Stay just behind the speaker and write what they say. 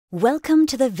Welcome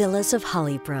to the Villas of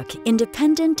Holly Brook,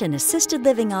 independent and assisted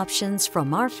living options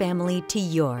from our family to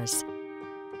yours.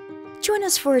 Join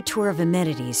us for a tour of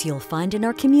amenities you'll find in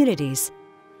our communities.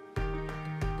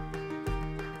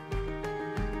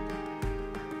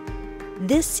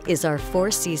 This is our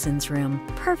Four Seasons room,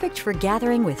 perfect for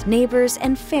gathering with neighbors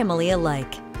and family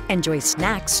alike. Enjoy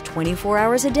snacks 24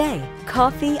 hours a day.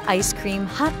 Coffee, ice cream,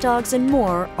 hot dogs, and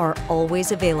more are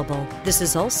always available. This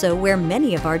is also where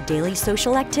many of our daily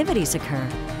social activities occur.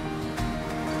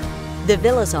 The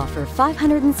villas offer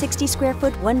 560 square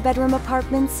foot one-bedroom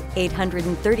apartments,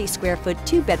 830 square foot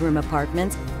two-bedroom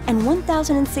apartments, and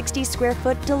 1,060 square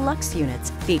foot deluxe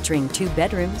units featuring 2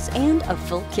 bedrooms and a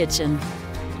full kitchen.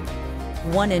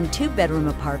 1 and 2 bedroom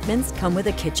apartments come with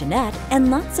a kitchenette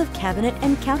and lots of cabinet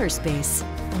and counter space.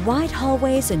 Wide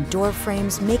hallways and door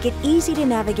frames make it easy to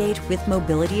navigate with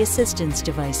mobility assistance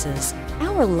devices.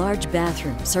 Our large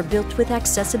bathrooms are built with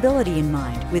accessibility in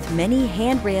mind, with many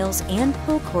handrails and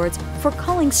pull cords for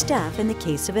calling staff in the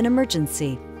case of an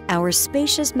emergency. Our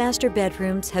spacious master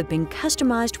bedrooms have been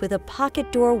customized with a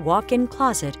pocket door walk-in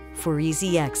closet for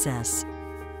easy access.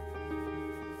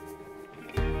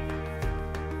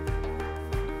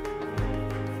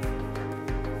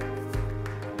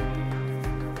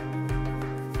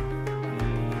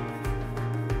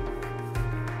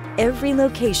 Every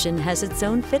location has its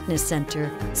own fitness center,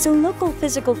 so local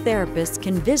physical therapists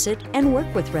can visit and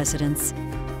work with residents.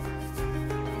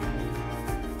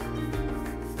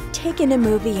 Take in a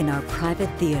movie in our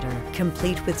private theater,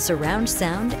 complete with surround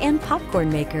sound and popcorn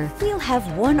maker. We'll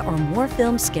have 1 or more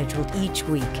films scheduled each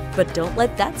week, but don't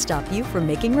let that stop you from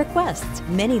making requests.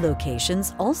 Many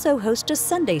locations also host a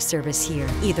Sunday service here,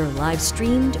 either live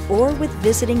streamed or with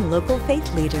visiting local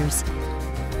faith leaders.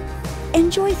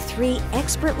 Enjoy 3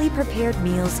 expertly prepared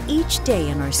meals each day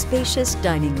in our spacious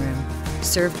dining room.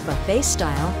 Served buffet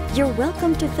style, you're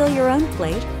welcome to fill your own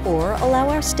plate or allow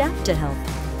our staff to help.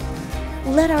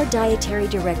 Let our dietary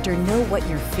director know what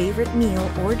your favorite meal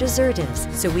or dessert is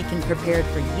so we can prepare it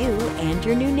for you and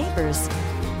your new neighbors.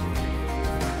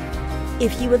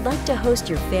 If you would like to host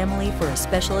your family for a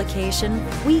special occasion,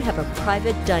 we have a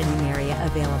private dining area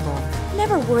available.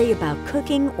 Never worry about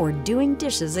cooking or doing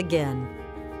dishes again.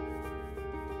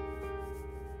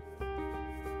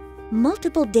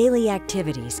 Multiple daily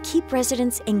activities keep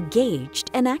residents engaged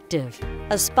and active.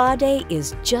 A spa day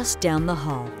is just down the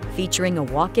hall, featuring a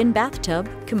walk-in bathtub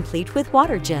complete with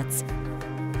water jets.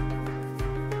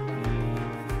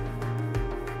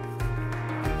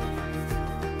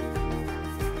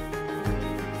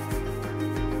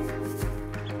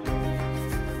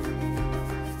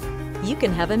 You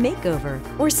can have a makeover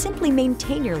or simply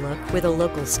maintain your look with a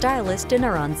local stylist in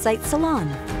our on-site salon.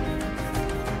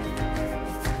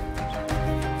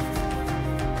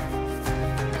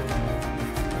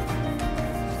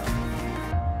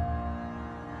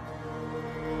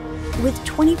 With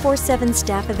 24/7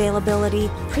 staff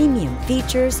availability, premium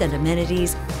features and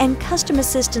amenities, and custom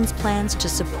assistance plans to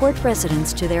support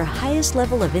residents to their highest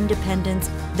level of independence,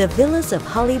 the Villas of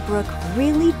Holly Brook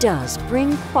really does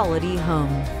bring quality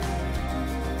home.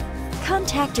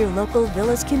 Contact your local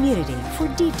Villas community for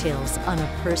details on a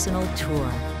personal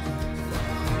tour.